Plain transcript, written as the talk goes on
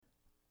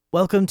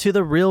Welcome to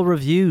The Real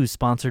Review,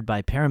 sponsored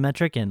by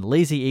Parametric and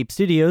Lazy Ape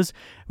Studios,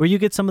 where you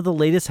get some of the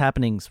latest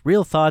happenings,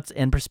 real thoughts,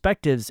 and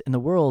perspectives in the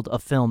world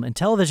of film and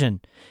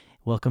television.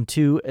 Welcome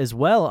to, as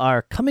well,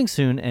 our coming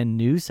soon and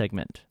new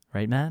segment.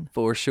 Right, Matt?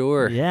 For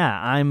sure. Yeah,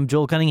 I'm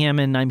Joel Cunningham,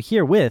 and I'm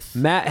here with...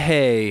 Matt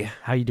Hay.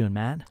 How you doing,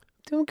 Matt?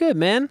 Doing good,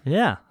 man.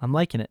 Yeah, I'm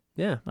liking it.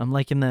 Yeah. I'm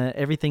liking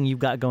everything you've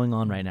got going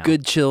on right now.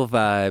 Good chill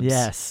vibes.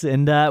 Yes,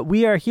 and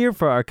we are here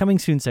for our coming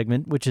soon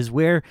segment, which is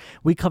where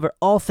we cover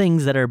all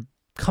things that are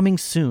coming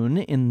soon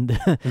in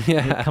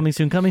the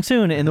coming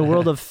soon in the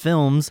world of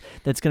films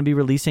that's going to be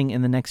releasing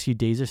in the next few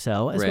days or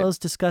so, as well as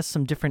discuss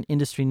some different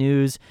industry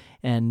news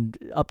and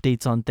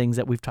updates on things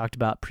that we've talked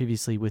about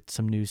previously with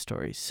some news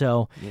stories.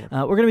 So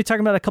we're going to be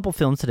talking about a couple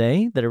films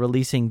today that are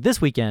releasing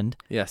this weekend.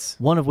 Yes.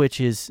 One of which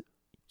is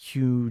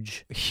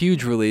huge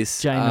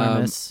release.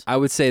 Ginormous. I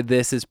would say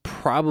this is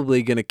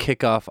probably going to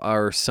kick off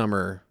our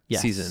summer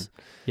season.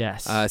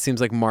 Yes. It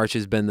seems like March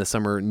has been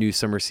the new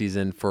summer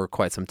season for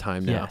quite some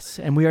time now. Yes,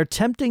 and we are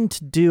attempting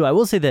to do, I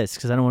will say this,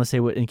 because I don't want to say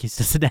what in case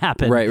this doesn't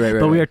happen. Right.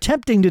 But we are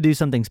attempting to do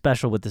something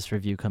special with this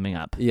review coming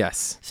up.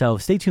 Yes. So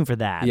stay tuned for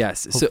that.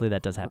 Yes. Hopefully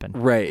that does happen.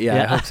 Right,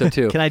 yeah, I hope so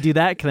too. Can I do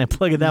that? Can I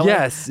plug it that way?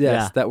 Yes,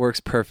 that works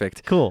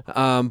perfect. Cool.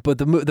 But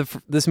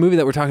this movie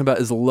that we're talking about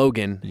is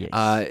Logan. Yes.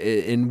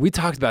 And we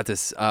talked about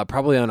this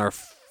probably on our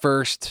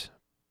first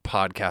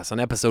podcast, on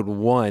episode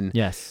 1.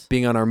 Yes.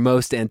 Being on our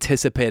most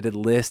anticipated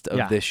list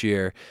of this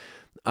year.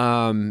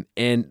 And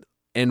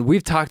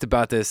we've talked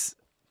about this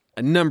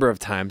a number of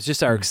times,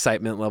 just our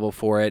excitement level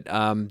for it,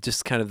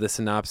 just kind of the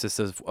synopsis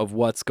of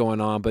what's going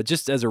on. But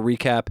just as a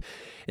recap,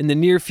 in the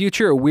near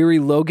future, a weary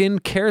Logan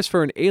cares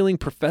for an ailing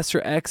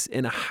Professor X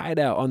in a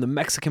hideout on the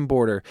Mexican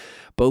border.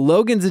 But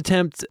Logan's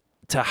attempt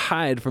to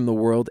hide from the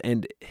world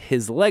and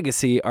his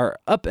legacy are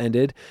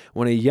upended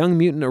when a young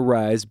mutant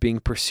arrives being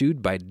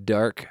pursued by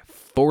dark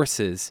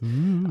forces.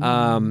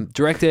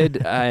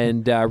 Directed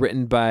and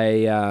written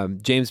by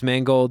James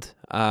Mangold,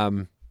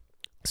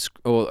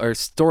 or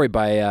story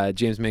by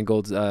James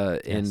Mangold,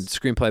 and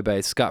screenplay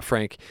by Scott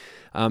Frank.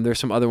 There's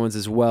some other ones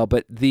as well,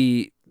 but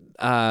the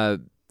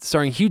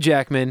starring Hugh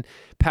Jackman,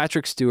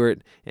 Patrick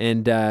Stewart,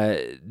 and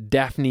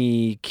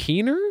Daphne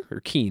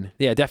Keane.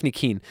 Yeah, Daphne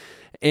Keane.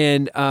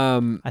 And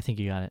I think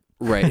you got it.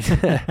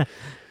 Right.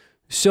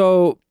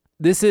 So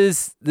this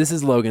is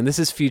Logan. This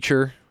is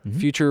future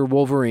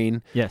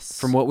Wolverine. Yes.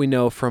 From what we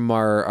know from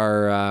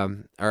our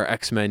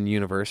X-Men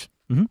universe.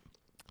 Mm-hmm.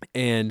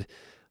 And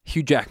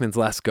Hugh Jackman's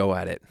last go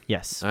at it.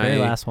 Yes. Very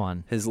last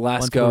one. His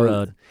last one go. For the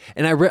road.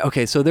 And I read.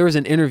 Okay, so there was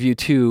an interview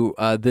too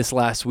this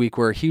last week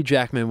where Hugh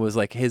Jackman was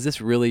like, "Hey, is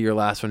this really your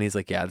last one?" He's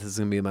like, "Yeah, this is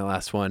gonna be my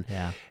last one."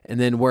 Yeah. And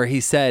then where he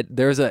said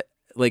there's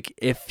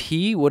if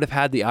he would have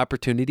had the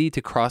opportunity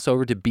to cross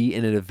over to be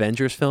in an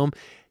Avengers film,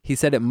 he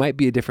said it might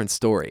be a different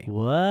story.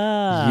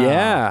 Wow.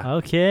 Yeah.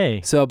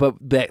 Okay. So, but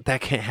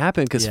that can't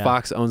happen because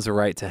Fox owns the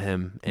right to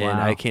him, and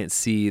I can't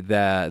see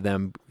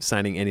them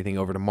signing anything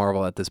over to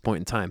Marvel at this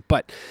point in time.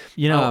 But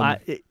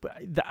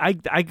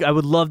I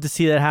would love to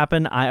see that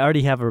happen. I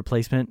already have a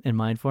replacement in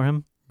mind for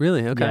him.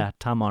 Really? Okay. Yeah,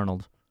 Tom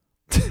Arnold.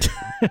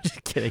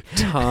 Just kidding.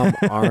 Tom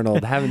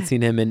Arnold. Haven't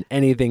seen him in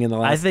anything in the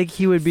last 15 years. I think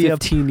he would be a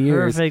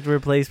perfect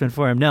replacement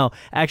for him. No,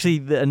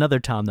 actually, another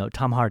Tom though,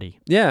 Tom Hardy.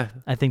 Yeah,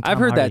 I think I've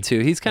heard that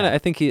too. He's kind of. I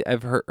think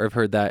I've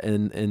heard that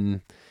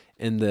in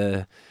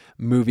the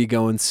movie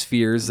going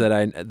spheres that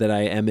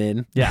I am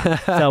in. Yeah.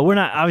 So we're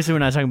not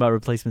talking about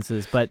replacements to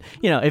this, but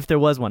if there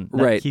was one,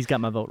 he's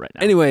got my vote right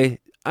now. Anyway,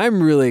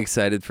 I'm really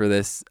excited for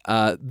this.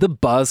 The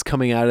buzz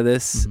coming out of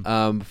this.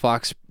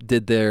 Fox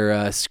did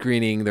their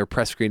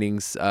press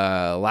screenings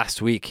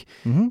last week,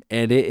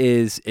 and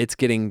it's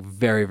getting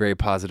very, very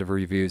positive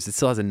reviews. It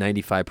still has a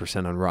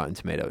 95% on Rotten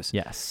Tomatoes.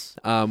 Yes,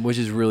 which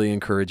is really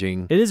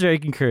encouraging. It is very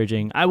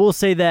encouraging. I will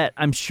say that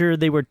I'm sure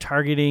they were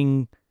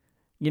targeting.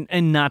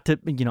 And not to,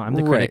 I'm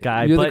the critic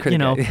guy, but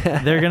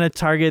they're going to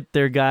target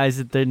their guys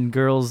and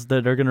girls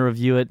that are going to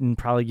review it and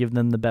probably give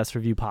them the best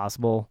review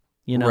possible,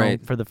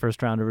 for the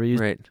first round of reviews.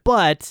 Right.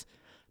 But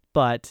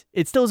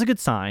it still is a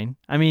good sign.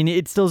 I mean,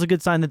 it still is a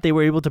good sign that they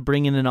were able to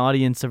bring in an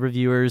audience of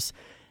reviewers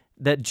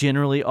that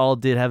generally all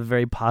did have a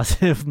very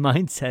positive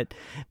mindset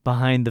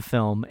behind the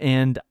film.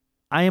 And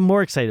I am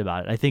more excited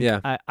about it. I think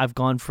I've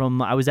gone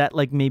from, I was at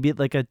maybe a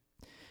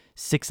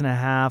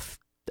 6.5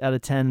 out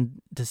of 10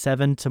 to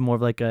 7 to more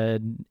of like a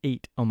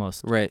 8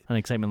 almost. Right. On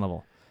excitement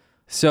level.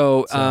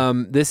 So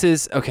this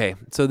is okay.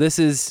 So this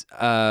is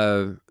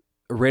a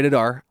rated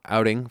R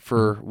outing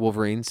for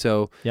Wolverine.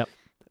 So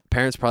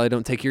parents probably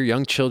don't take your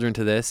young children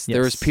to this. Yes.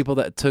 There was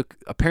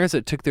parents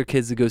that took their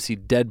kids to go see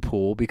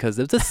Deadpool because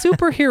it's a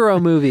superhero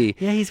movie.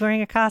 Yeah, he's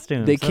wearing a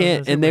costume. They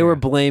can't, and they were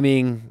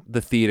blaming the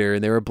theater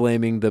and they were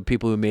blaming the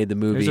people who made the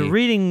movie. There's a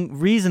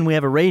reason we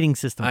have a rating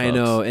system. I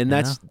know, and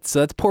that's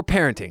poor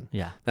parenting.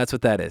 Yeah, that's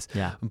what that is.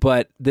 Yeah,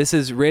 but this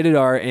is rated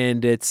R,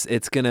 and it's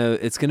gonna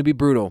be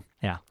brutal.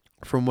 Yeah,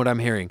 from what I'm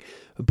hearing.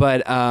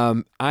 But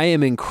I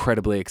am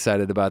incredibly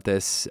excited about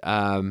this,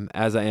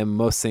 as I am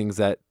most things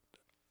that.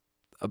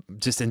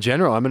 Just in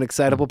general, I'm an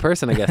excitable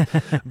person, I guess.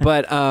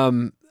 But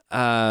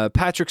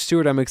Patrick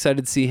Stewart, I'm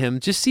excited to see him.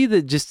 Just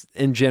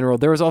in general.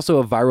 There was also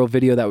a viral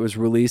video that was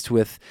released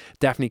with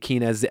Daphne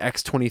Keane as the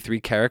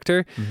X-23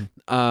 character.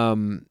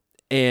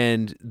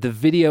 And the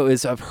video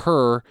is of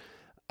her,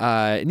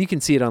 and you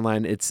can see it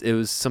online. It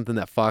was something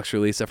that Fox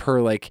released of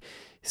her like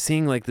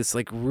seeing like this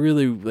like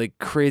really like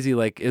crazy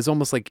like it's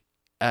almost like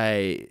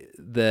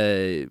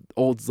the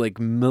old like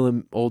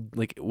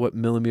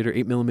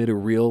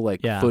 8mm reel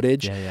like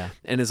footage,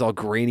 and it's all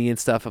grainy and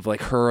stuff of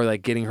like her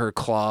like getting her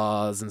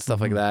claws and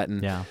stuff like that,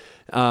 and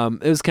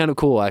it was kind of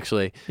cool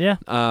actually.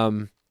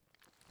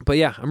 But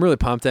yeah, I'm really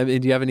pumped. I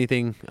mean, do you have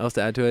anything else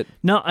to add to it?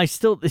 No,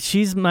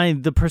 she's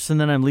the person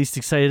that I'm least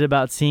excited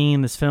about seeing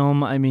in this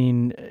film. I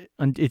mean,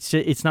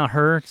 it's not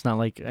her. It's not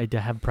like I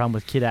have a problem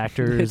with kid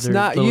actors it's or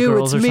not little you,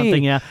 girls it's or me.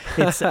 something. Yeah,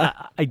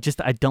 it's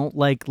I don't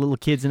like little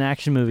kids in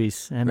action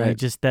movies, and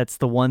that's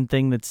the one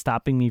thing that's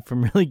stopping me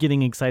from really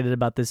getting excited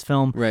about this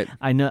film. Right.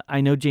 I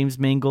know James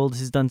Mangold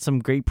has done some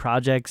great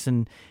projects,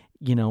 and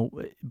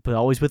but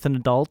always with an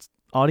adult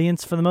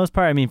audience for the most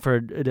part. I mean, for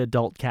an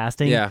adult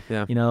casting. Yeah.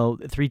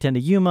 3:10 to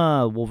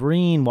Yuma,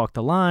 Wolverine, Walk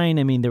the Line.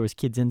 I mean, there was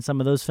kids in some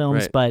of those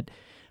films, but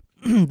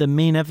the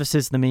main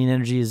emphasis, the main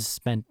energy is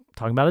spent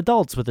talking about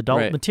adults with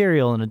adult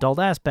material and adult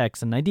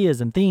aspects and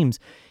ideas and themes.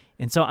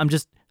 And so I'm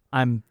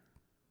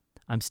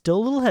still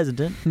a little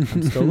hesitant.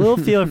 I'm still a little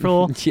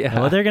fearful. And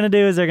what they're going to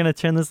do is they're going to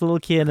turn this little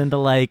kid into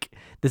like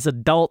this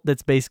adult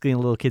that's basically in a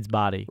little kid's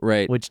body.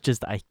 Right. Which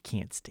just, I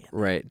can't stand.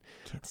 Right.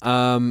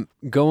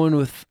 Going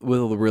with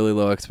really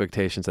low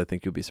expectations, I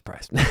think you'll be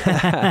surprised.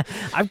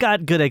 I've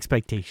got good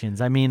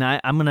expectations. I mean,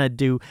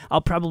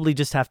 I'll probably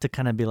just have to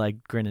kind of be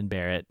like grin and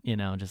bear it,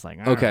 just like,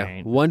 all okay.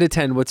 right. 1 to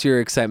 10, what's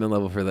your excitement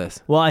level for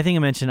this? Well, I think I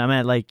mentioned I'm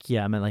at like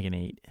an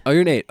 8. Oh,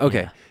 you're an 8.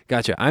 Okay. Yeah.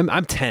 Gotcha.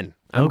 I'm 10.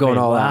 I'm going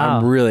all out.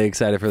 I'm really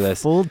excited for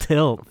this. Full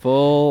tilt.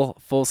 Full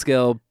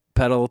scale,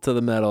 pedal to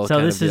the metal. So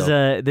kind this of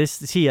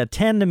deal. a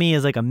 10 to me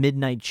is like a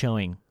midnight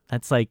showing.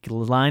 That's like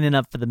lining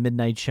up for the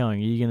midnight showing.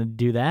 Are you going to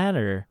do that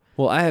or?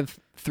 Well, I have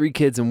 3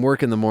 kids and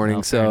work in the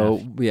morning,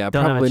 so yeah,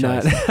 Don't probably have a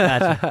not. choice.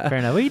 Gotcha. Fair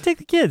enough. Well, you take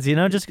the kids,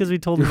 just because we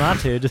told them not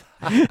to.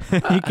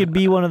 You could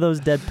be one of those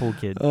Deadpool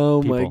kids.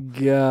 Oh people. my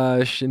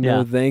gosh!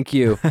 No, thank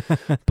you.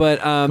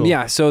 But Cool.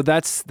 yeah, so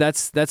that's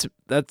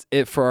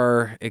it for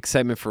our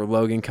excitement for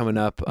Logan coming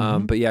up.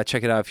 But yeah,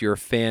 check it out if you're a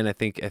fan. I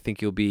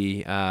think you'll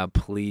be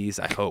pleased.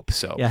 I hope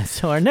so. Yeah.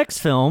 So our next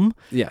film,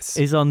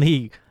 is on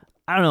the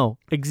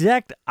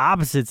exact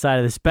opposite side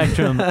of the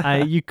spectrum.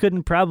 You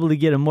couldn't probably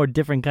get a more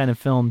different kind of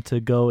film to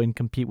go and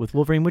compete with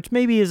Wolverine, which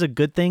maybe is a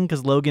good thing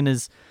because Logan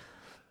is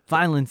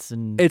violence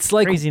and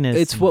craziness.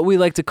 It's what we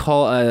like to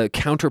call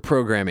counter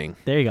programming.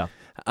 There you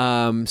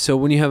go. So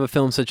when you have a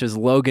film such as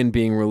Logan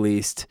being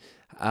released,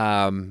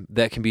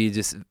 that can be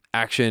just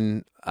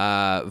action,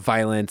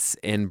 violence,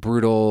 and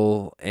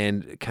brutal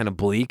and kind of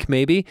bleak,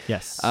 maybe.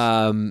 Yes.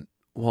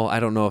 Well, I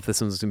don't know if this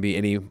one's going to be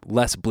any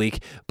less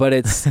bleak, but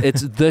it's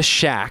The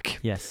Shack.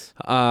 Yes.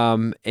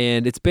 And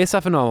it's based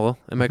off a novel.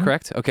 Am I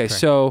correct? Okay, correct.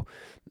 so...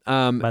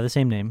 by the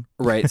same name.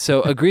 Right.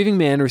 So a grieving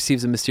man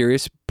receives a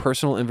mysterious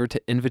personal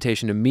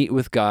invitation to meet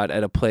with God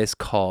at a place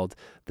called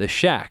The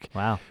Shack.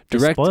 Wow.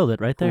 Just spoiled it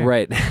right there.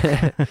 Right.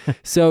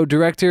 So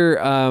director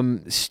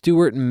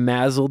Stuart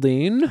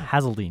Hazeldine.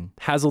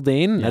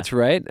 That's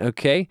right.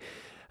 Okay.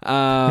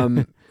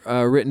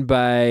 Written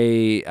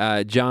by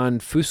John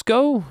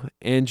Fusco,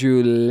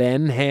 Andrew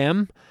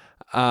Lanham,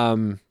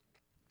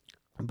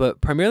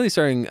 but primarily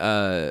starring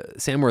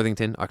Sam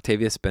Worthington,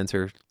 Octavia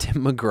Spencer,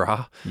 Tim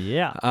McGraw.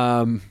 Yeah.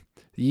 Yeehaw.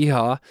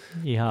 Yeehaw.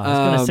 I was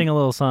going to sing a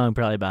little song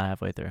probably about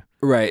halfway through.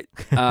 Right.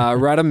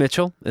 Radha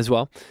Mitchell as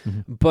well.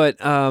 But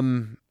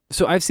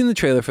so I've seen the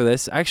trailer for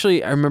this.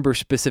 Actually, I remember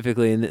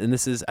specifically, and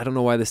this is, I don't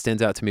know why this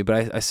stands out to me,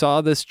 but I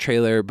saw this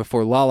trailer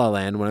before La La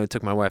Land when I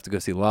took my wife to go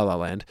see La La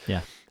Land.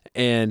 Yeah.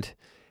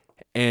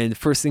 And the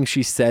first thing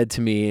she said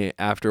to me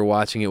after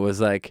watching it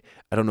was like,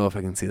 I don't know if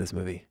I can see this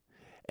movie.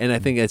 And I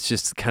think it's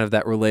just kind of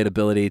that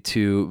relatability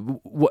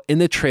to in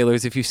the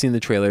trailers. If you've seen the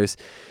trailers,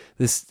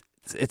 it's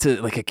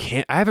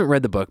I haven't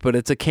read the book, but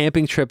it's a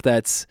camping trip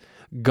that's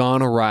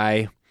gone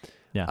awry.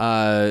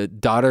 Yeah.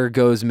 Daughter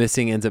goes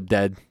missing, ends up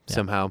dead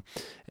somehow.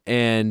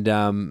 And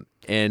I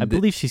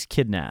believe she's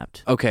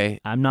kidnapped. Okay.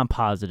 I'm not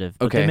positive.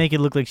 But they make it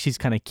look like she's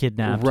kind of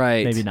kidnapped.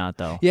 Right. Maybe not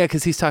though. Yeah,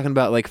 because he's talking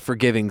about like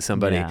forgiving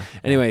somebody. Yeah.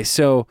 Anyway,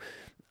 so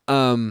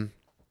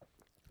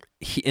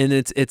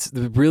it's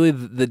really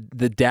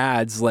the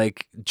dad's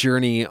like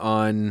journey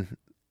on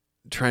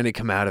trying to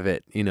come out of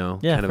it, kind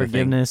of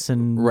forgiveness a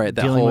thing. And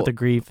dealing with the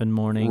grief and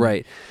mourning.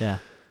 Right. Yeah.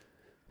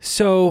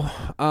 So,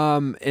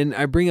 and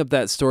I bring up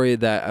that story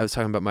that I was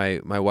talking about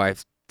my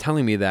wife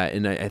telling me that,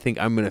 and I think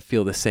I'm going to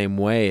feel the same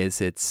way.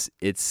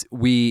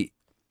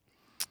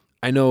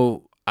 I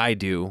know I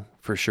do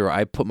for sure.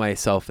 I put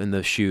myself in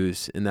those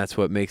shoes, and that's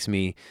what makes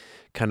me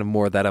kind of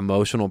more that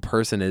emotional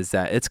person, is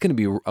that it's going to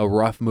be a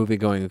rough movie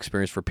going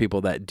experience for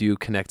people that do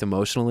connect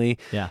emotionally,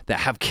 that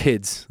have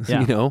kids,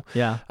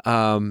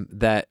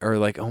 that are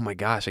like, oh my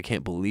gosh, I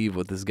can't believe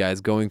what this guy's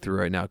going through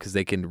right now, because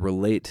they can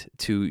relate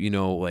to,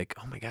 like,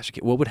 oh my gosh,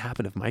 what would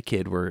happen if my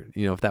kid were,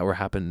 if that were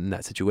happening in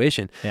that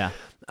situation. Yeah.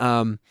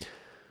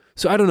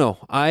 So I don't know.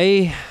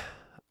 I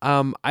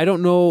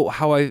don't know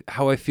how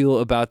I feel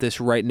about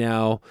this right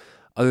now,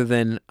 other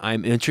than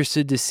I'm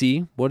interested to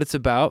see what it's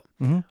about.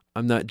 Mm-hmm.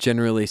 I'm not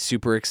generally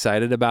super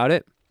excited about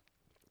it,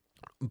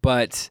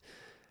 but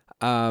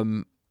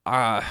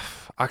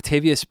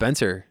Octavia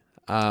Spencer.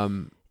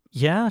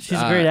 Yeah,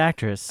 she's a great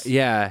actress.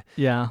 Yeah,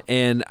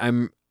 and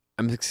I'm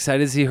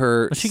excited to see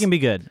her. Well, she can be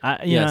good.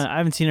 I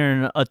haven't seen her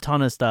in a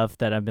ton of stuff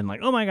that I've been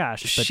like, oh my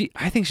gosh. But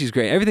I think she's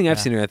great. Everything I've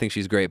seen her, I think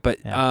she's great. But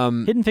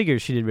Hidden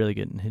Figures, she did really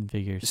good in Hidden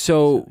Figures.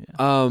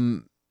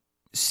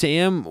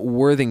 Sam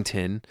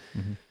Worthington,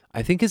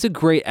 I think, is a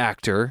great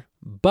actor,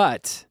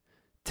 but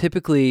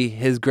typically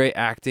his great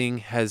acting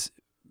has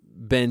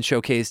been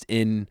showcased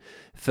in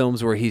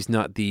films where he's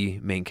not the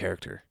main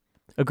character.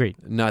 Agreed.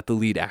 Not the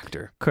lead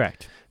actor.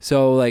 Correct.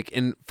 So,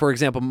 for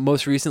example,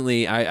 most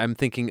recently, I'm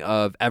thinking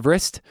of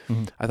Everest.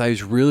 I thought he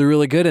was really,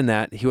 really good in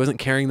that. He wasn't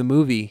carrying the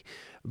movie,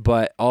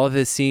 but all of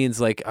his scenes,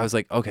 I was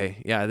like,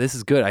 okay, yeah, this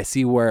is good. I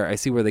see where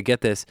they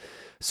get this.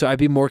 So I'd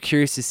be more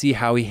curious to see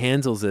how he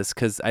handles this,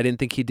 because I didn't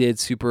think he did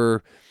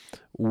super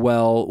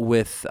well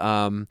with.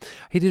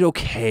 He did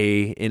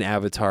okay in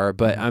Avatar,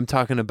 but I'm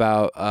talking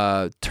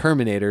about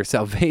Terminator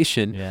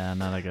Salvation. Yeah,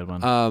 not a good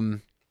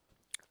one.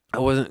 I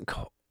wasn't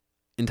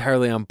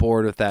entirely on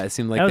board with that. It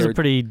seemed like that was a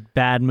pretty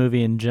bad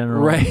movie in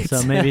general, right?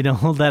 So maybe don't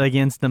hold that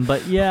against him.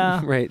 But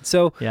yeah, right.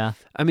 So yeah,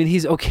 I mean,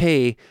 he's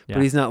okay,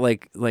 but he's not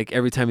like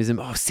every time he's in.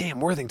 Oh, Sam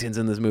Worthington's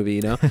in this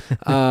movie,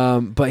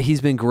 but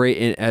he's been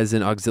great as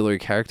an auxiliary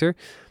character.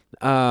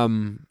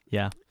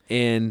 Yeah.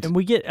 And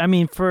we get,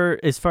 for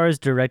as far as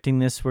directing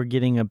this, we're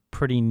getting a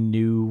pretty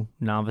new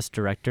novice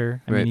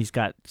director. I mean, he's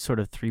got sort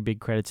of 3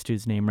 big credits to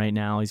his name right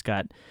now. He's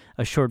got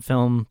a short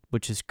film,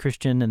 which is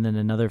Christian, and then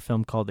another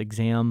film called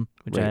Exam,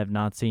 which I have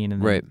not seen,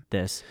 and then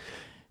this.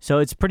 So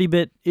it's a pretty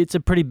big,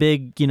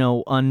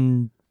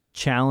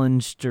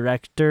 unchallenged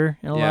director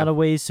in a lot of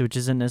ways, which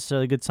isn't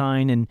necessarily a good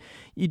sign. And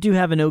you do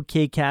have an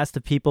okay cast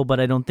of people, but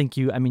I don't think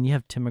you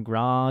have Tim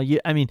McGraw. You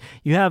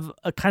have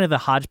a kind of a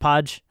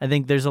hodgepodge. I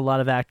think there's a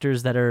lot of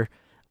actors that are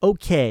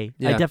okay.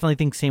 I definitely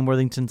think Sam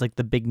Worthington's like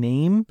the big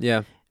name.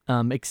 Yeah.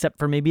 Except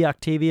for maybe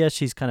Octavia.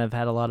 She's kind of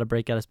had a lot of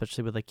breakout,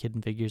 especially with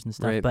Hidden Figures and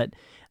stuff. Right. But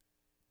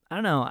I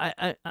don't know.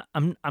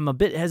 I'm a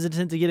bit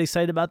hesitant to get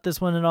excited about this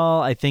one at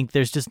all. I think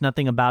there's just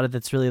nothing about it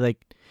that's really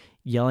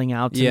yelling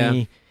out to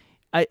me.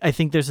 I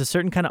think there's a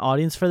certain kind of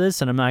audience for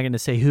this, and I'm not going to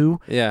say who,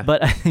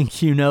 but I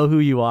think you know who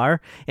you are.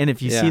 And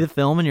if you see the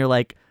film and you're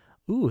like,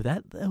 ooh,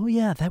 that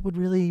would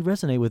really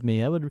resonate with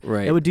me. It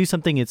would do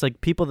something. It's like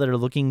people that are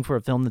looking for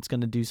a film that's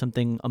going to do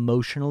something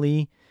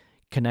emotionally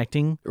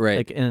connecting,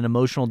 like in an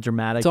emotional,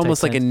 dramatic. It's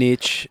almost like sense. A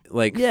niche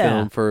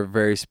film for a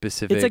very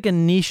specific. It's like a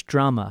niche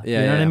drama. You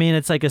know what I mean?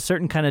 It's like a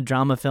certain kind of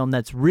drama film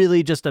that's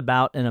really just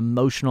about an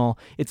emotional.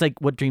 It's like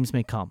What Dreams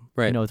May Come,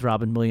 with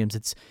Robin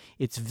Williams.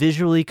 It's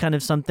visually kind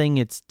of something.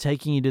 It's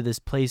taking you to this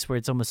place where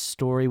it's almost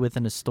story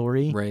within a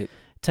story,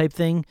 type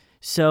thing.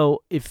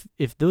 So if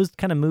those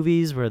kind of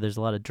movies where there's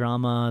a lot of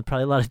drama,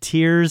 probably a lot of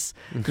tears,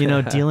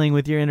 dealing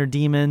with your inner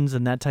demons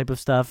and that type of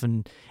stuff,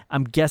 and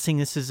I'm guessing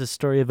this is a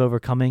story of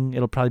overcoming.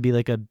 It'll probably be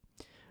like a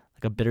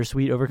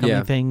bittersweet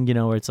overcoming thing,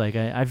 where it's like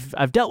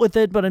I've dealt with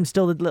it, but I'm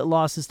still, the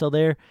loss is still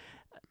there.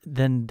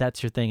 Then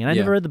that's your thing. And I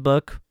never read the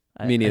book.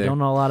 Me neither. I don't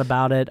know a lot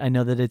about it. I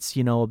know that it's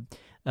a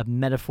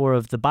metaphor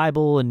of the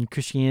Bible and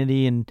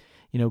Christianity and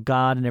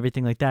God and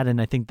everything like that.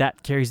 And I think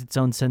that carries its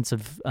own sense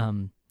of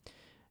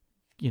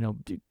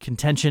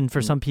contention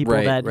for some people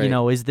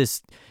is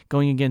this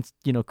going against,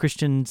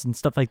 Christians and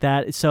stuff like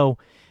that. So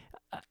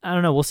I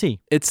don't know. We'll see.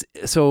 It's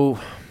so,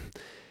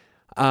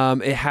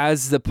 it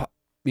has the,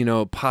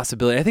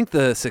 possibility. I think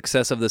the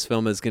success of this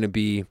film is going to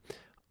be,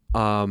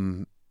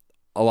 a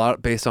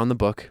lot based on the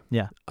book.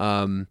 Yeah.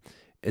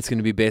 It's going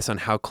to be based on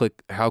how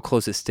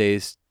close it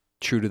stays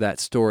true to that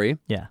story.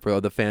 Yeah. For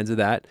all the fans of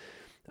that.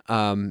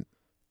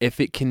 If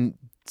it can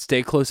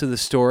stay close to the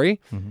story,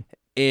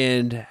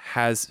 and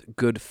has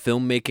good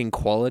filmmaking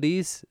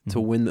qualities to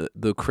win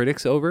the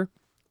critics over,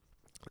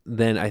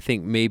 then I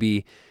think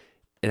maybe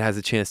it has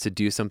a chance to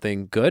do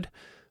something good.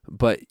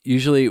 But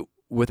usually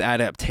with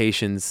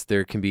adaptations,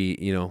 there can be,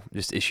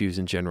 just issues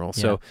in general.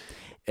 Yeah. So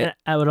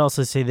I would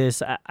also say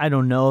this. I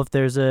don't know if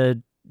there's a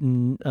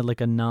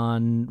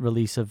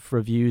non-release of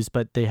reviews,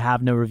 but they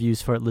have no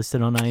reviews for it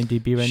listed on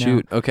IMDb right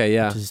now. Okay,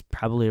 yeah. Which is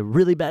probably a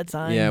really bad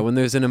sign. Yeah, when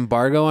there's an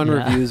embargo on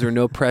reviews or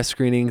no press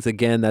screenings,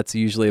 again, that's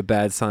usually a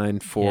bad sign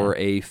for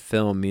a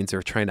film. It means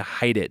they're trying to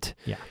hide it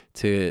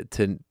to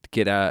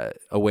get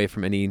away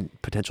from any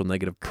potential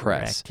negative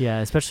press. Correct. Yeah,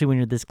 especially when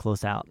you're this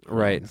close out.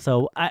 Right.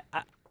 So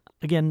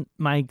again,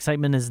 my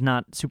excitement is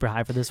not super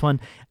high for this one.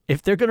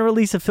 If they're going to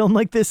release a film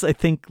like this, I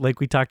think, like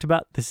we talked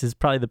about, this is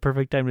probably the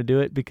perfect time to do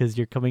it because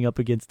you're coming up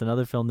against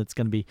another film that's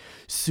going to be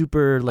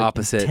super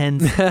opposite.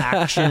 intense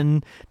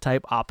action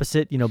type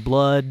opposite,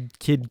 blood,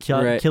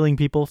 killing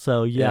people.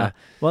 So yeah.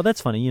 Well,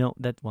 that's funny.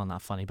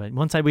 Not funny, but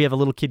one side we have a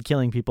little kid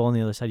killing people, on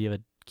the other side you have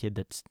a kid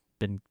that's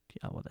been.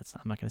 I'm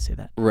not going to say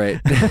that.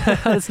 Right.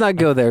 Let's not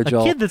go there,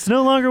 Joel. A kid that's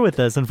no longer with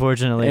us,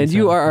 unfortunately. And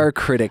you are our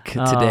critic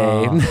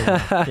today.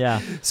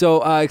 Yeah.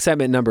 So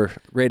excitement number,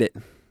 rate it.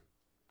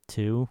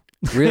 2.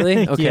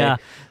 Really? Okay. Yeah.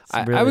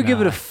 Really I would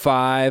give it a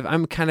 5.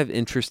 I'm kind of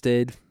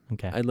interested.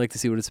 Okay. I'd like to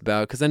see what it's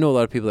about because I know a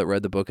lot of people that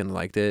read the book and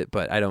liked it,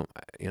 but I don't.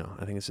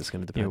 I think it's just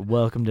going to depend. You're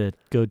welcome to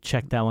go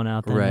check that one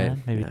out. Then, right.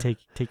 Man. Maybe take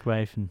your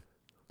wife and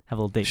have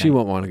a little date. She night.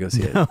 won't want to go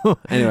see it.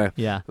 Anyway.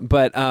 Yeah.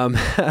 But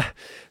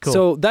cool.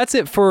 So that's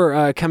it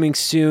for coming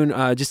soon.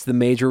 Just the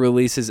major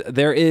releases.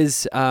 There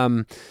is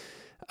now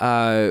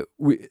there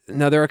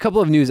are a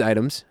couple of news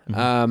items.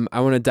 Mm-hmm.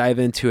 I want to dive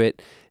into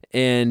it.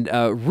 And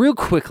real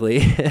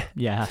quickly,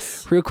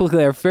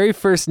 our very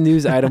first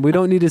news item, we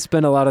don't need to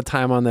spend a lot of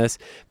time on this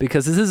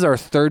because this is our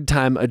third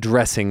time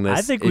addressing this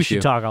I think issue. we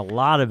should talk a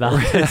lot about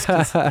this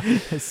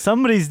 'cause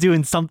somebody's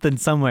doing something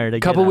somewhere to A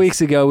couple get us.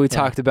 weeks ago, we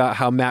talked about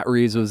how Matt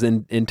Reeves was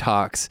in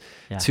talks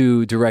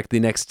to direct the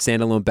next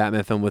standalone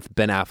Batman film with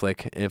Ben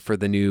Affleck for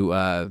the new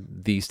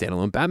the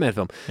standalone Batman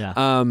film.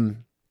 Yeah.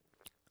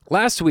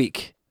 Last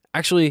week,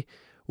 actually,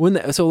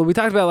 so we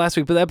talked about it last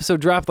week, but the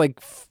episode dropped like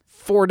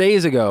 4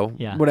 days ago,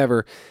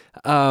 whatever.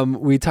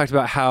 We talked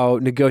about how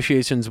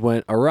negotiations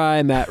went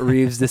awry. Matt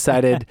Reeves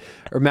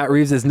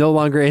is no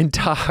longer in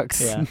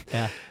talks.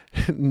 Yeah.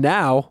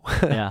 Now,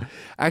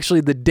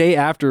 actually the day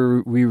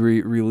after we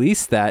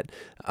released that,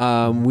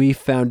 we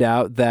found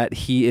out that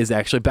he is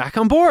actually back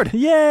on board.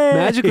 Yay!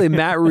 Magically,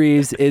 Matt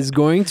Reeves is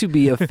going to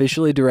be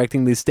officially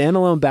directing the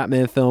standalone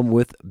Batman film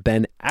with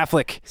Ben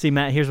Affleck. See,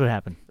 Matt, here's what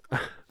happened.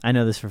 I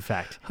know this for a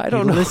fact. I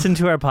don't know. Listen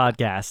to our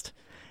podcast.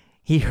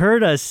 He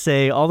heard us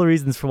say all the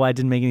reasons for why it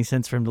didn't make any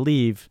sense for him to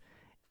leave,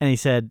 and he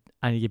said,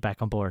 I need to get back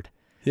on board.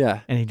 Yeah.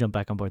 And he jumped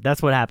back on board.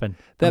 That's what happened.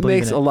 That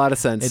makes a lot of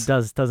sense. It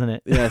does, doesn't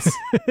it? Yes.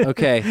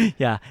 Okay.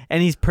 Yeah.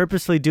 And he's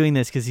purposefully doing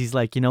this because he's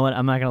like, you know what?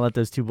 I'm not going to let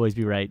those two boys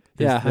be right.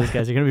 Those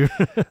guys are going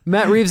to be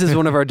Matt Reeves is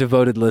one of our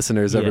devoted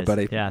listeners,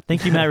 everybody. Yeah.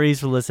 Thank you, Matt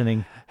Reeves, for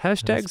listening.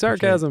 Hashtag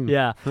sarcasm.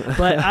 Yeah.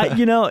 But,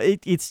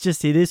 it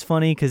is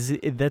funny because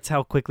that's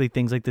how quickly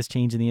things like this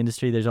change in the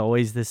industry. There's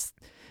always this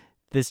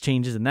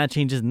changes and that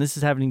changes and this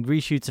is happening,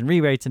 reshoots and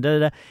rewrites and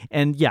da-da-da.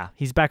 And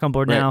he's back on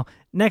board now.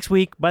 Next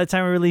week, by the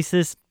time we release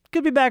this,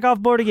 could be back off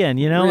board again,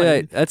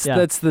 Right.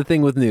 That's the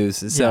thing with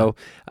news. So,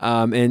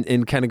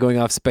 and kind of going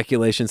off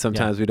speculation,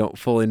 sometimes we don't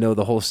fully know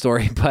the whole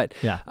story, but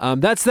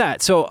that's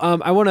that. So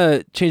I want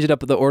to change it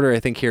up the order,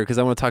 I think, here, because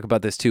I want to talk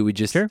about this too. We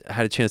just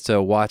had a chance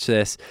to watch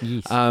this.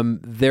 Yes.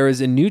 There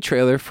is a new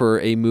trailer for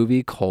a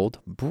movie called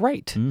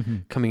Bright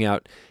coming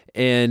out.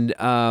 And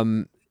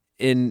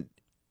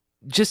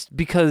just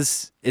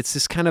because it's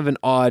just kind of an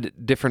odd,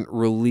 different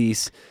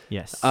release.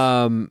 Yes. It's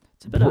a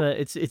bit of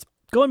it's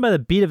going by the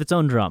beat of its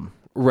own drum.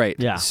 Right.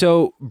 Yeah.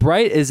 So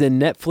Bright is a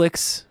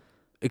Netflix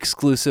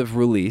exclusive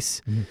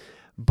release,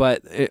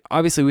 but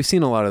obviously we've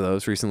seen a lot of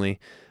those recently.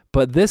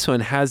 But this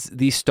one has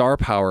the star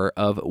power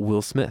of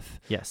Will Smith,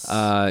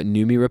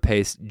 Noomi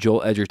Rapace,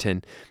 Joel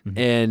Edgerton,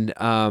 and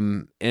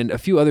a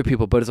few other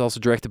people. But it's also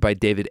directed by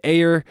David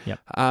Ayer,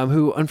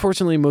 who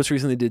unfortunately most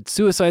recently did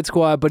Suicide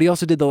Squad, but he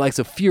also did the likes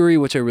of Fury,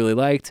 which I really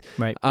liked.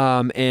 Right.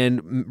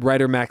 And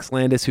writer Max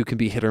Landis, who can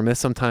be hit or miss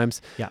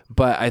sometimes. Yeah.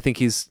 But I think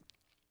he's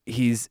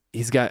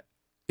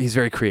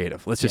very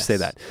creative. Let's just say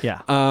that.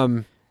 Yeah.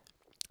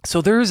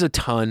 So there is a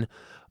ton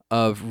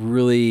of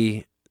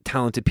really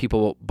talented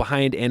people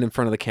behind and in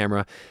front of the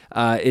camera.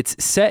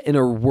 It's set in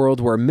a world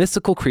where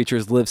mystical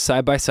creatures live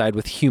side by side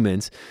with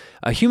humans.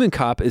 A human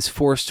cop is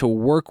forced to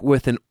work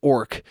with an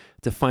orc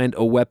to find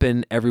a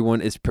weapon everyone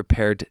is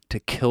prepared to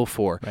kill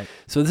for. Right.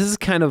 So this is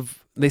kind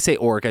of, they say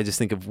orc, I just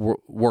think of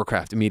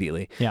Warcraft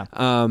immediately. Yeah.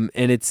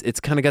 And it's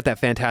kind of got that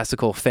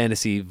fantastical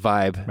fantasy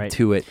vibe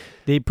to it.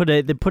 They put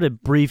a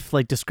brief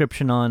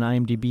description on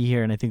IMDb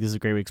here, and I think this is a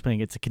great way of explaining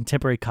it. It's a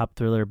contemporary cop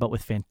thriller, but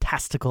with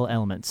fantastical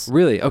elements.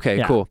 Really?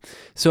 Okay, cool.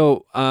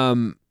 So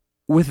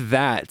with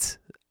that,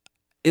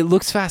 it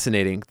looks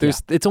fascinating.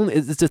 It's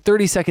a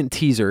 30-second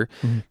teaser.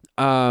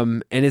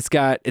 And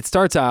it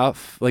starts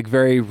off like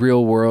very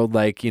real world,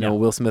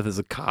 Will Smith is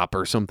a cop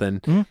or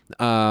something.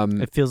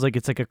 It feels like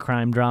it's like a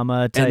crime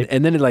drama type.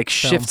 And then it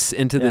shifts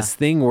into this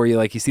thing where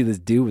you see this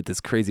dude with this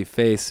crazy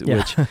face,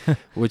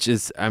 which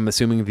is, I'm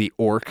assuming, the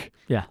orc.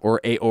 Yeah. Or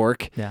a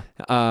orc. Yeah.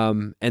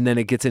 And then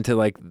it gets into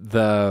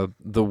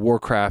the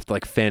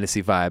Warcraft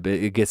fantasy vibe.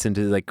 It gets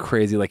into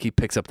crazy, he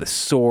picks up the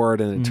sword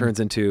and it turns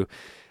into,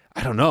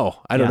 I don't know.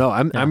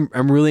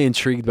 I'm really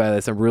intrigued by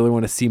this. I really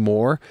want to see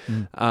more.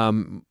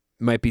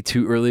 Might be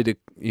too early to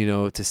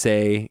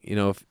say,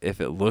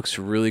 if it looks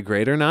really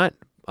great or not.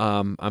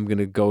 I'm going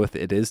to go with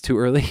it is too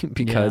early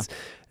because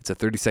it's a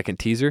 30-second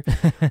teaser.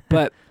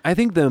 But I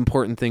think the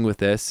important thing with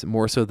this,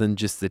 more so than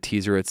just the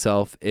teaser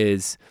itself,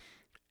 is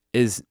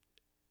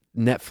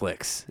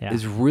Netflix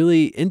is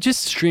really, and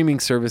just streaming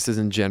services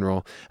in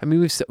general. I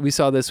mean, we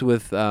saw this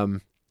with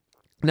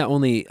not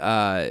only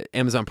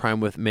Amazon Prime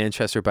with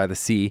Manchester by the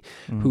Sea,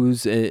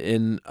 who's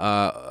in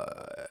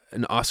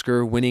an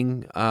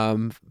Oscar-winning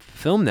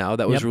film now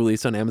that was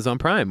released on Amazon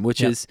Prime,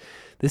 which is,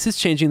 this is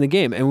changing the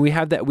game. And we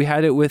had it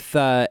with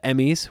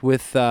Emmys,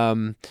 with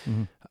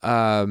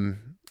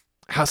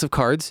House of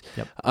Cards,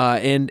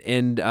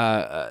 and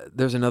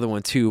there's another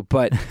one too.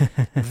 But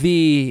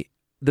the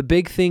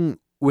big thing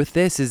with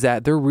this is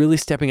that they're really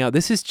stepping out.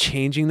 This is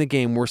changing the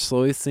game. We're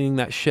slowly seeing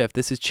that shift.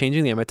 This is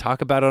changing the game. I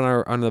talk about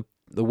it on the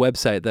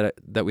website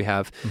that we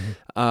have,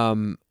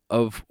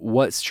 of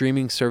what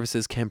streaming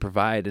services can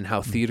provide and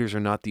how theaters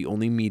are not the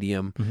only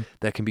medium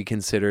that can be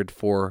considered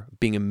for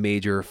being a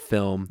major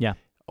film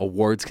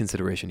awards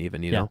consideration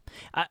even, you know?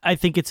 I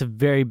think it's a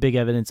very big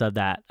evidence of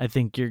that. I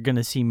think you're going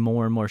to see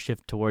more and more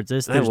shift towards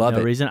this. There's I love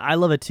no it. reason. I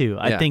love it too.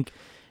 I think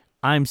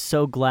I'm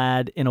so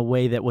glad in a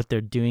way that what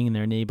they're doing and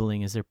they're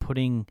enabling is they're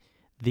putting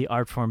the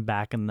art form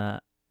back in the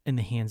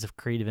hands of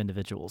creative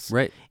individuals.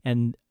 Right.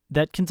 And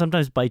that can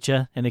sometimes bite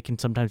you, and it can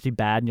sometimes be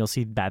bad, and you'll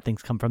see bad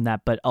things come from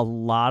that. But a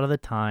lot of the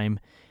time,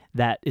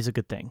 that is a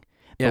good thing.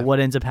 Yeah. But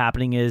what ends up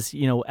happening is,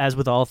 as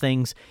with all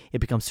things, it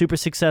becomes super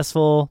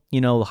successful.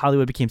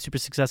 Hollywood became super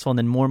successful, and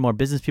then more and more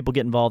business people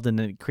get involved, and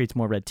then it creates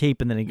more red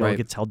tape, and then it all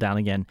gets held down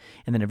again,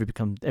 and then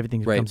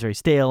everything becomes very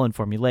stale and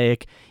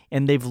formulaic,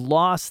 and they've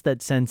lost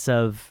that sense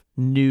of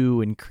new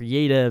and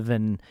creative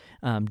and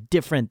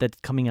different that's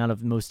coming out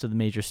of most of the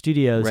major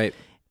studios. Right.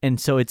 And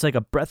so it's like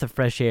a breath of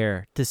fresh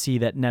air to see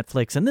that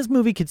Netflix, and this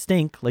movie could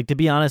stink. Like, to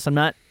be honest, I'm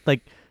not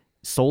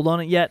sold on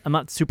it yet. I'm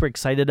not super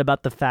excited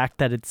about the fact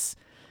that it's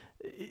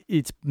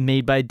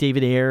made by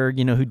David Ayer,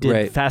 who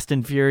did Fast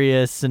and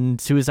Furious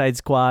and Suicide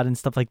Squad and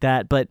stuff like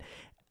that. But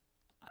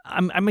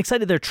I'm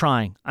excited they're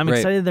trying. I'm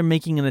excited they're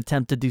making an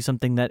attempt to do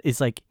something that is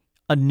like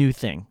a new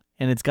thing,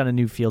 and it's got a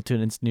new feel to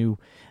it, and it's new,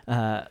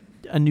 a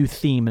new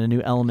theme and a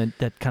new element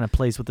that kind of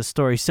plays with the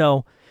story.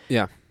 So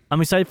yeah. I'm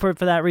excited for it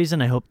for that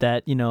reason. I hope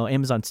that,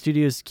 Amazon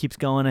Studios keeps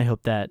going. I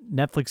hope that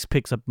Netflix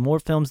picks up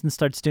more films and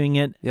starts doing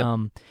it.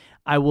 Yep.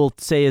 I will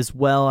say as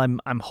well,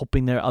 I'm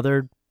hoping there are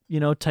other,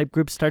 type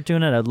groups start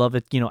doing it. I'd love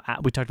it. We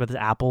talked about this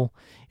Apple,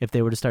 if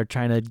they were to start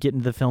trying to get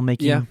into the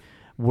filmmaking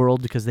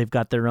world, because they've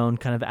got their own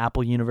kind of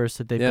Apple universe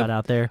that they've got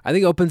out there. I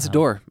think it opens the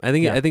door. I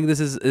think this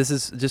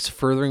is just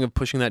furthering of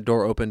pushing that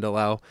door open to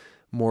allow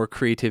more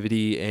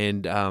creativity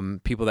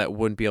and people that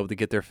wouldn't be able to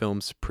get their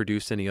films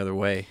produced any other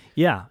way.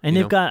 Yeah, and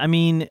they've got,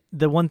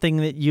 the one thing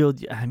that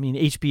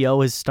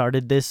HBO has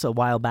started this a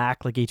while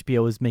back. Like,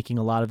 HBO is making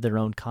a lot of their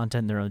own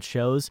content, their own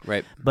shows.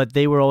 Right. But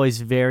they were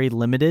always very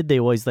limited. They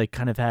always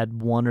kind of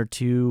had one or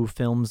two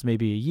films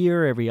maybe a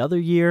year, every other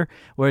year.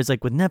 Whereas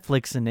with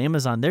Netflix and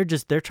Amazon, they're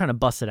trying to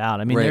bust it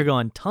out. They're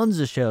going tons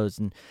of shows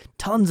and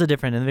tons of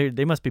different, and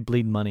they must be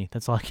bleeding money.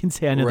 That's all I can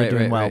say. I know they're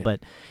doing well,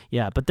 but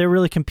they're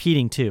really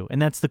competing too. And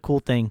that's the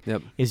cool thing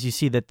is you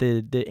see that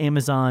the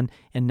Amazon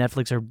and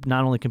Netflix are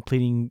not only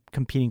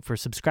competing for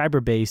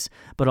subscriber base,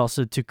 but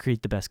also to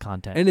create the best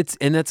content.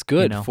 And that's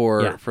good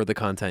for the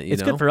content.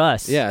 It's good for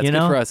us. Yeah, it's good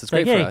for us. It's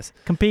great for us.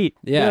 Compete.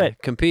 Yeah,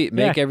 compete.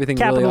 Make everything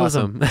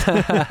capitalism.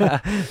 Really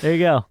awesome. There you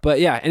go. But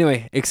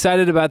anyway,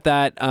 excited about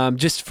that.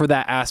 Just for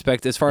that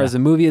aspect. As far as the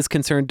movie is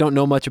concerned, don't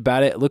know much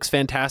about it. It looks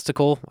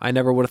fantastical. I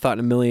never would have thought in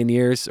a million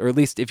years, or at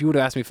least if you would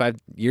have asked me 5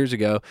 years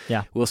ago,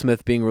 Will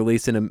Smith being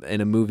released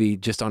in a movie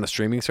just on a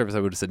streaming service,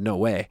 I would have said no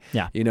way.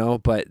 Yeah.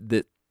 But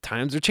the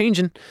times are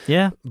changing.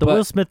 Yeah. The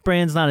Will Smith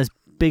brand's not as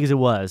big as it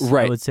was.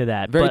 Right. I would say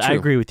that. Very but true. I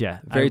agree with you.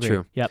 Very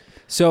true. Yep.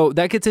 So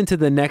that gets into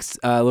the next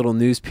little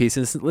news piece.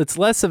 It's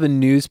less of a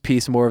news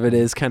piece, more of it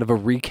is kind of a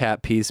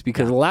recap piece,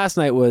 because last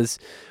night was,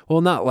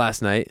 well, not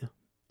last night.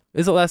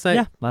 Is it last night?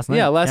 Yeah, last night.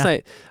 Yeah, last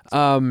night.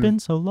 It's been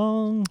so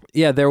long.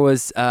 Yeah, there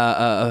was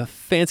a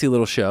fancy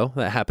little show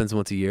that happens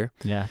once a year.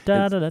 Yeah.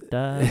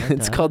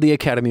 It's called the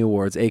Academy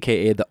Awards,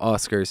 a.k.a. the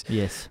Oscars.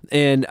 Yes.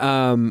 And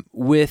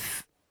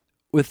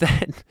with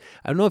that,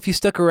 I don't know if you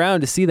stuck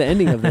around to see the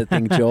ending of that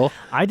thing, Joel.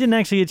 I didn't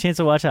actually get a chance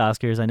to watch the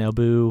Oscars. I know,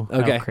 boo.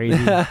 Okay. How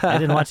crazy. I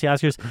didn't watch the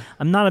Oscars.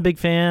 I'm not a big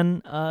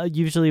fan.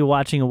 Usually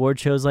watching award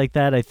shows like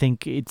that, I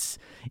think it's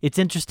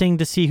interesting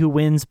to see who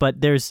wins, but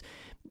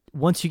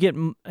once you get,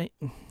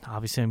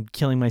 obviously I'm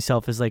killing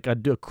myself as a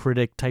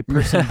critic type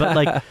person,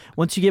 but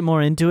once you get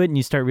more into it and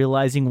you start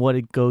realizing what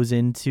it goes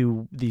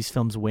into these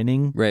films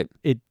winning, right?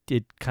 It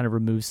kind of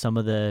removes some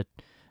of the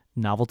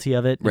novelty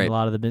of it, and a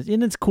lot of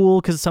and it's cool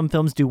because some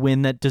films do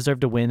win that deserve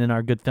to win and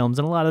are good films,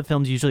 and a lot of the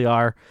films usually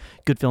are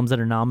good films that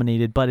are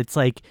nominated, but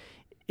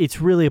it's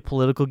really a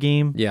political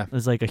game. Yeah.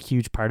 It's a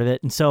huge part of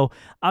it. And so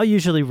I'll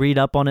usually read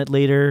up on it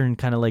later and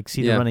kind of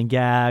see the running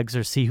gags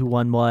or see who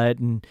won what.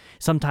 And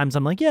sometimes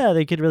I'm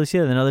they could really see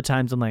that. And other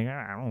times I'm like,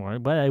 I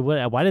don't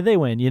know, why did they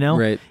win,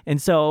 Right.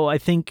 And so I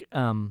think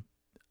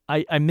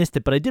I missed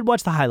it, but I did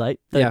watch the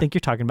highlight that I think you're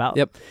talking about.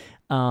 Yep.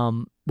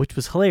 which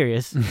was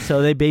hilarious.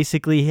 So they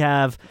basically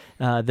have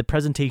the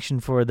presentation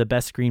for the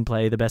best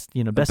screenplay, the best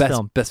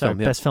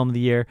best film of the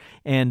year,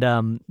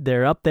 and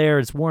they're up there.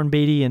 It's Warren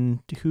Beatty and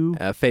who?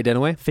 Faye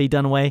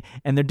Dunaway,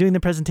 and they're doing the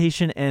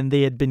presentation, and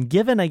they had been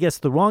given, I guess,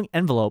 the wrong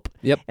envelope.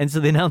 Yep. And so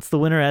they announced the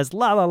winner as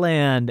La La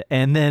Land,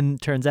 and then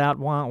turns out,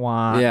 wah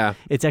wah. Yeah.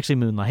 It's actually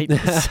Moonlight.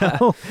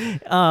 So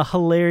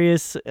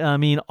hilarious. I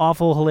mean,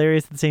 awful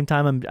hilarious at the same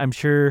time. I'm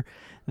sure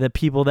the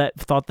people that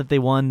thought that they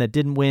won that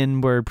didn't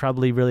win were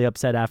probably really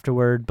upset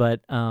afterward,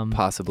 but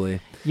possibly.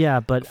 Yeah,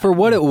 but for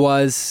what it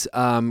was,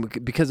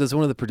 because it was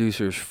one of the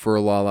producers for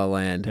La La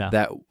Land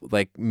that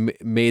like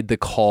made the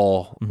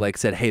call, like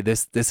said, "Hey,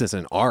 this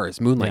isn't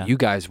ours. Moonlight, you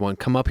guys won.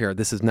 Come up here.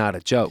 This is not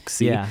a joke."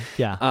 See?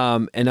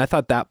 Yeah. And I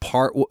thought that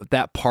part,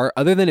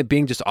 other than it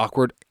being just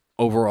awkward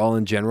overall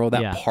in general,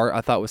 that part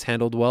I thought was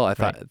handled well. I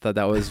thought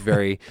that was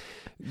very.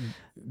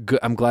 Good.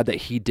 I'm glad that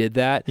he did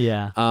that.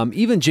 Yeah.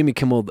 Even Jimmy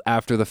Kimmel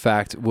after the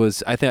fact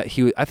was. I thought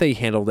he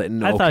handled it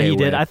in an okay way. I thought he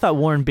did. I thought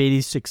Warren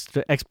Beatty's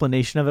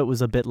explanation of it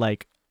was a bit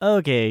like,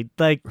 okay,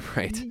 like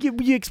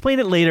you explain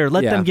it later.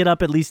 Let them get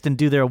up at least and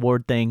do their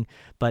award thing.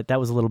 But that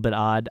was a little bit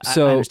odd.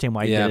 So, I understand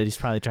why he did it. He's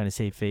probably trying to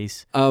save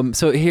face.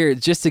 So here,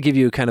 just to give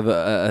you kind of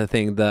a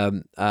thing,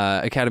 the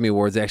Academy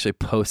Awards actually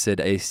posted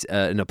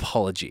an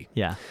apology.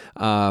 Yeah.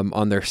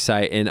 On their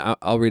site, and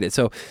I'll read it.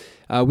 So.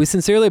 We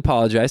sincerely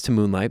apologize to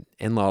Moonlight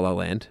and La La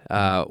Land,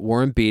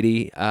 Warren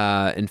Beatty,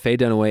 and Faye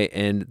Dunaway,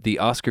 and the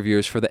Oscar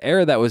viewers for the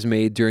error that was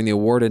made during the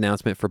award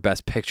announcement for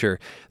Best Picture.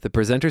 The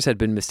presenters had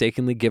been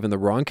mistakenly given the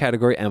wrong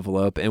category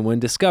envelope, and when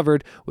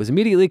discovered, was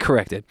immediately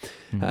corrected,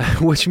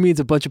 which means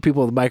a bunch of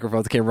people with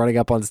microphones came running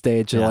up on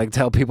stage to like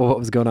tell people what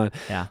was going on.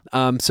 Yeah.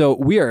 So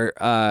we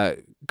are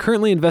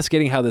currently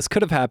investigating how this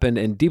could have happened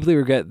and deeply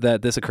regret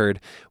that this occurred.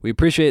 We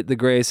appreciate the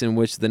grace in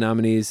which the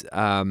nominees,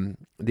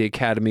 the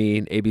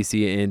Academy,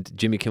 ABC, and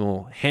Jimmy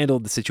Kimmel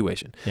handled the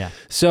situation. Yeah.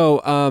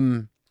 So,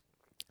 so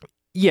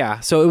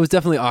it was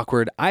definitely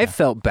awkward. I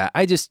felt bad.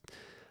 I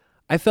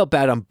felt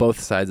bad on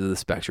both sides of the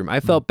spectrum. I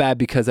felt bad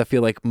because I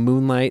feel like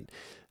Moonlight,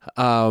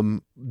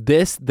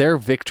 their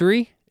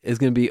victory is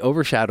going to be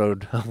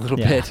overshadowed a little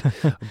bit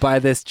by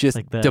this just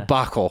like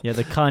debacle. Yeah,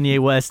 the Kanye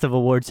West of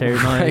award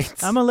ceremonies.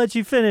 Right. I'm going to let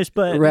you finish,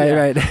 but...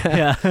 Right.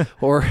 Yeah.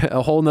 Or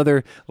a whole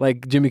nother,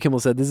 like Jimmy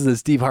Kimmel said, this is a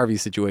Steve Harvey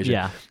situation.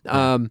 Yeah.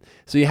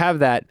 So you have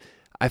that.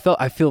 I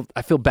feel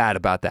bad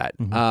about that.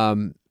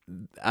 And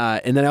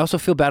then I also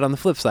feel bad on the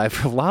flip side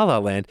for La La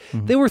Land.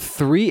 There were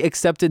 3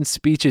 acceptance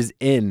speeches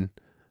in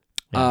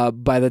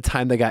by the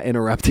time they got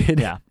interrupted.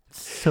 Yeah.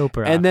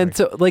 Super and awkward. then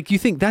so like you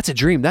think that's a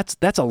dream, that's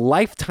a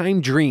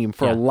lifetime dream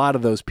for a lot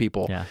of those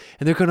people, and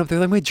they're going up there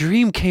like, my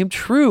dream came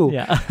true,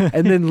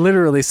 and then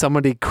literally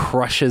somebody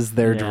crushes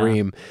their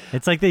dream.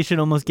 It's like they should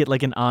almost get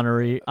like an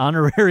honorary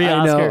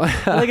Oscar.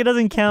 Like it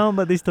doesn't count,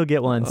 but they still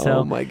get one. So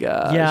oh my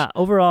gosh. Yeah,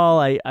 overall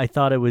I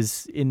thought it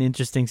was an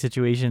interesting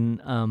situation.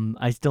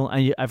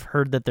 I've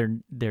heard that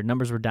their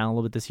numbers were down a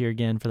little bit this year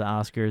again for the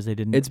Oscars.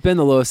 It's been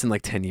the lowest in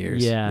like 10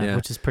 years. Yeah,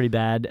 which is pretty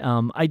bad.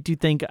 I do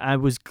think I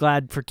was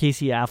glad for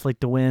Casey Affleck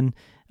to win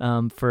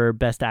for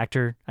Best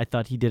Actor. I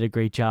thought he did a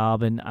great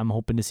job, and I'm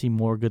hoping to see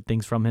more good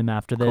things from him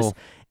after this. Cool.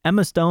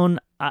 Emma Stone,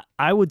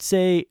 I would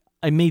say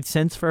it made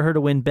sense for her to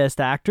win Best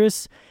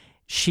Actress.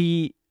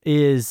 She's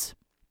been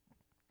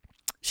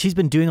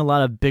doing a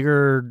lot of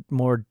bigger,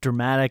 more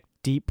dramatic,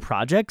 deep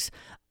projects.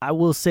 I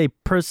will say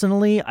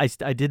personally,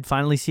 I did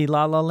finally see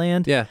La La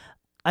Land. Yeah.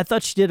 I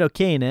thought she did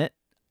okay in it.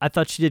 I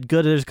thought she did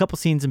good. There's a couple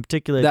scenes in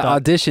particular. The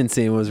audition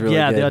scene was really good.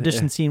 Yeah, the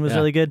audition scene was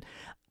really good.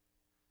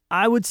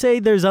 I would say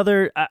there's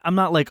I'm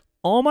not like,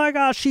 oh my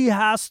gosh, she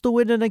has to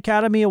win an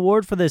Academy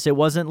Award for this. It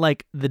wasn't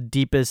like the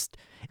deepest.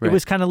 Right. It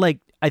was kind of like,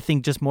 I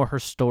think just more her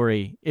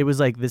story. It was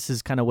like, this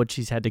is kind of what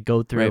she's had to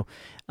go through.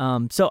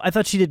 Right. So I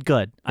thought she did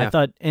good. Yeah. I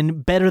thought,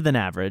 and better than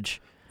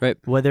average. Right.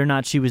 Whether or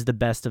not she was the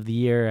best of the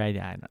year, I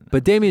don't know.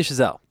 But Damien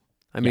Chazelle,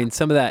 I mean,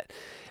 some of that,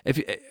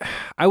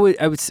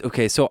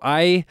 so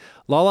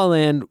La La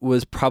Land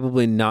was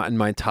probably not in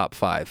my top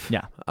 5.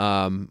 Yeah.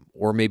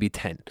 Or maybe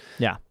 10.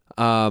 Yeah.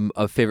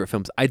 Of favorite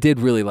films. I did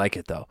really like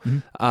it though.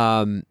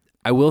 Mm-hmm.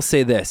 I will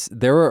say this: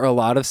 there were a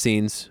lot of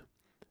scenes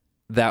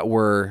that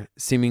were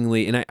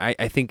seemingly, and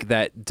I think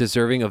that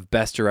deserving of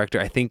Best Director.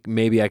 I think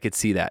maybe I could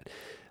see that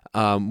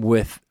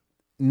with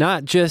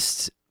not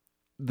just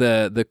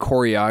the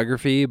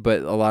choreography,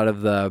 but a lot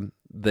of the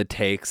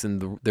takes,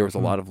 and there was a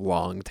lot of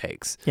long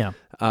takes. Yeah.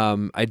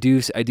 I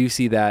do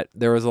see that.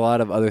 There was a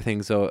lot of other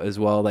things though as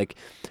well. Like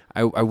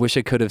I wish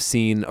I could have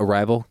seen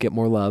Arrival get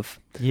more love.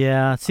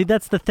 Yeah. See,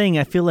 that's the thing.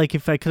 I feel like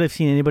if I could have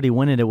seen anybody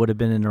win it, it would have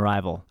been an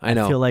Arrival. I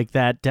know. I feel like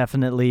that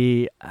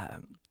definitely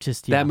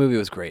that movie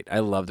was great. I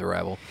loved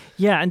Arrival.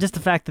 Yeah, and just the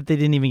fact that they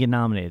didn't even get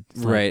nominated.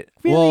 Right.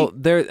 Really? Well,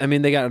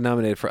 they got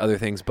nominated for other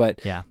things,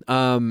 but yeah.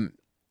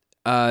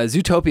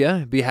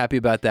 Zootopia, be happy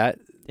about that.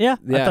 Yeah,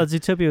 I thought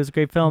Zootopia was a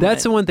great film.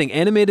 That's the one thing.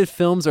 Animated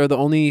films are the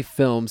only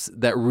films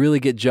that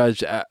really get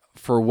judged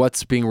for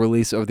what's being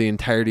released over the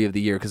entirety of the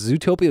year, because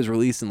Zootopia was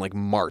released in like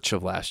March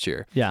of last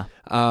year. Yeah.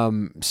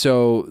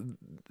 So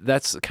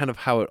that's kind of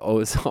how it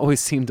always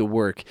seemed to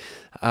work.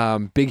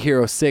 Big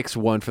Hero 6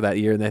 won for that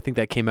year, and I think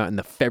that came out in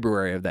the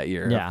February of that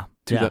year. Yeah.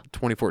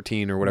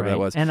 2014 or whatever that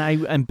was.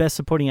 And Best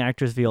Supporting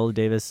Actress Viola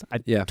Davis. I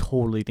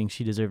totally think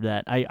she deserved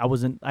that.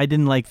 I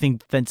didn't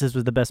think Fences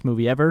was the best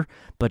movie ever,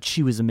 but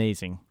she was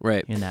amazing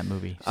in that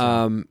movie.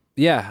 So.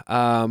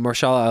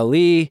 Mahershala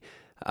Ali,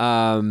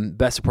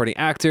 Best Supporting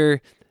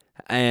Actor,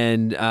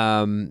 and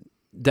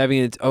diving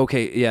into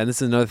and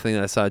this is another thing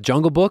that I saw.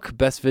 Jungle Book,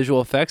 Best Visual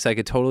Effects. I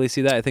could totally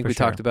see that. I think we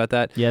talked about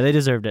that. Yeah, they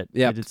deserved it.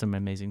 They did some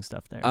amazing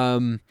stuff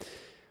there.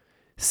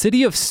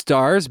 City of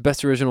Stars,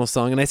 Best Original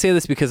Song, and I say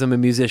this because I'm a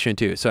musician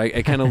too, so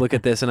I kind of look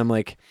at this and I'm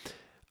like,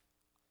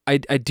 I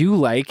do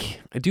like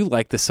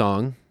the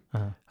song,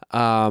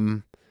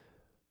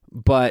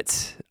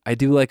 but I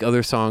do like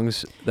other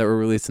songs that were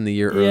released in the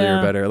year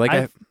earlier better.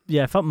 I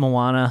felt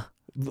Moana.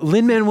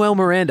 Lin-Manuel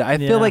Miranda. I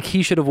feel like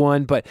he should have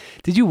won, but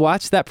did you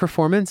watch that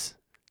performance?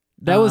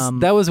 That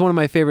was one of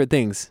my favorite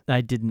things. I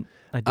didn't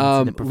see the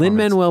performance.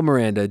 Lin-Manuel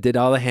Miranda did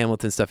all the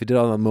Hamilton stuff. He did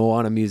all the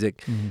Moana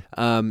music.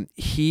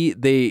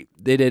 They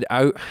did.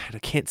 I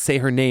can't say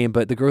her name,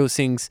 but the girl who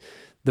sings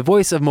the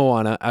voice of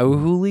Moana,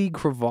 Auhuli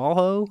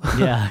Cravalho.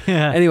 Yeah.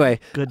 Anyway,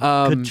 good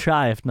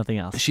try if nothing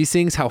else. She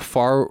sings how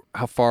far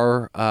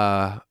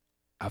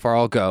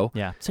I'll go.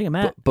 Yeah, sing it,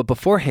 Matt. But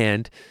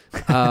beforehand,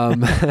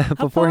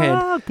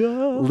 Lin-Manuel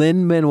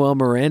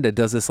Miranda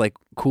does this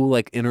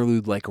cool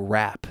interlude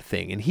rap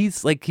thing, and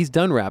he's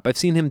done rap. I've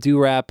seen him do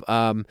rap.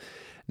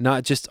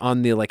 Not just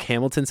on the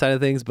Hamilton side of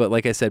things, but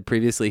like I said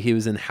previously, he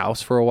was in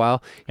House for a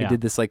while. He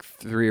did this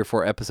 3 or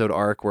 4 episode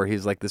arc where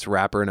he's this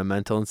rapper in a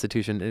mental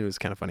institution. It was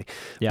kind of funny,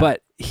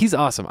 but he's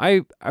awesome.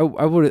 I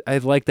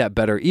like that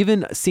better.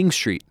 Even Sing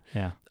Street.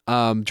 Yeah.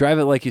 Drive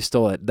It Like You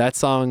Stole It. That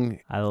song.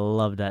 I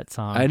love that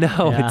song. I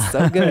know. It's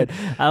so good.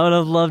 I would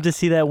have loved to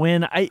see that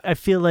win. I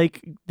feel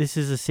like this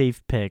is a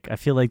safe pick. I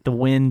feel like the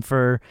win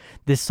for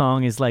this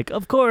song is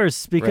of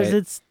course,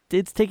 because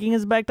it's taking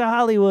us back to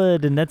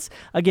Hollywood, and that's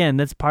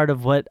part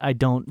of what I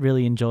don't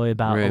really enjoy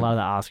about a lot of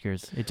the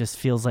Oscars. It just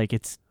feels like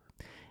it's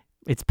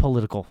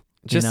political.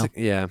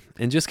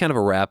 And just kind of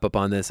a wrap up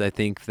on this. I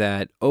think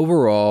that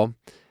overall,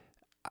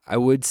 I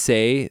would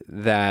say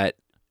that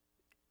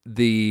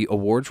the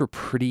awards were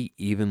pretty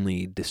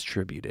evenly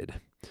distributed.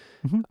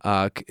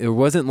 It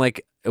wasn't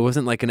like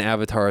an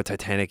Avatar or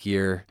Titanic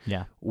year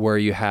where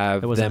you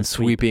have them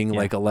sweeping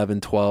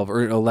 11, 12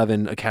 or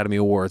 11 Academy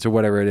Awards or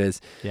whatever it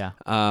is.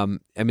 I mean,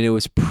 it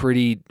was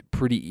pretty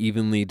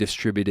evenly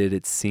distributed,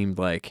 it seemed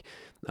like.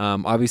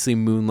 Obviously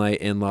Moonlight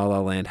and La La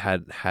Land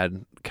had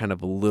kind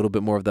of a little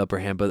bit more of the upper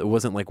hand, but it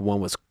wasn't like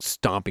one was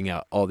stomping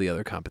out all the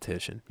other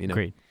competition,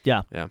 Agreed.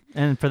 Yeah.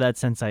 And for that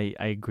sense, I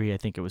agree. I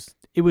think it was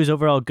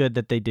overall good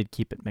that they did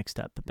keep it mixed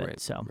up a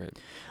bit.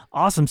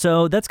 Awesome.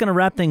 So that's going to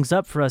wrap things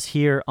up for us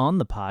here on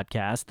the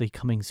podcast, the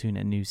Coming Soon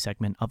and News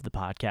segment of the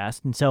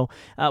podcast. And so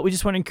we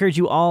just want to encourage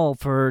you all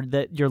for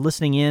that you're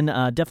listening in.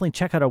 Definitely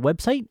check out our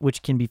website,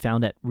 which can be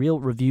found at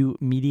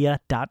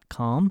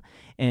realreviewmedia.com.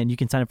 And you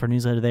can sign up for our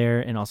newsletter there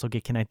and also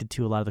get connected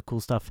to a lot of the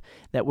cool stuff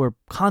that we're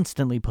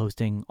constantly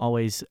posting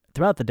always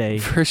throughout the day.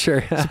 For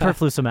sure.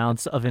 Superfluous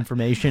amounts of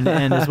information.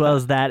 And as well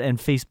as that and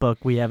Facebook,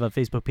 we have a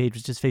Facebook page,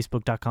 which is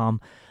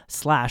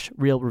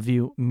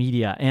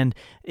facebook.com/realreviewmedia. And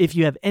if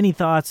you have any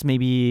thoughts,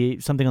 maybe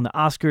something on the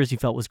Oscars you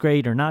felt was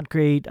great or not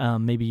great,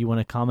 maybe you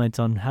want to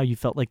comment on how you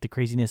felt like the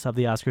craziness of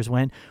the Oscars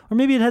went, or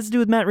maybe it has to do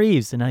with Matt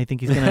Reeves, and I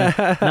think he's going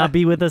to not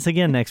be with us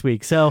again next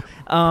week. So,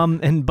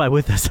 and by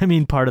with us, I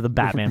mean part of the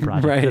Batman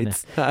project. Right.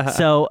 Goodness.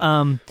 So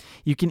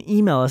you can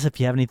email us if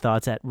you have any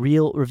thoughts at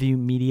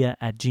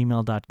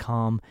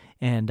realreviewmedia@gmail.com.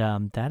 And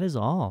that is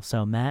all.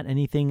 So, Matt,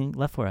 anything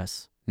left for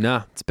us?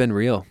 No, it's been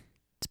real.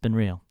 It's been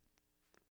real.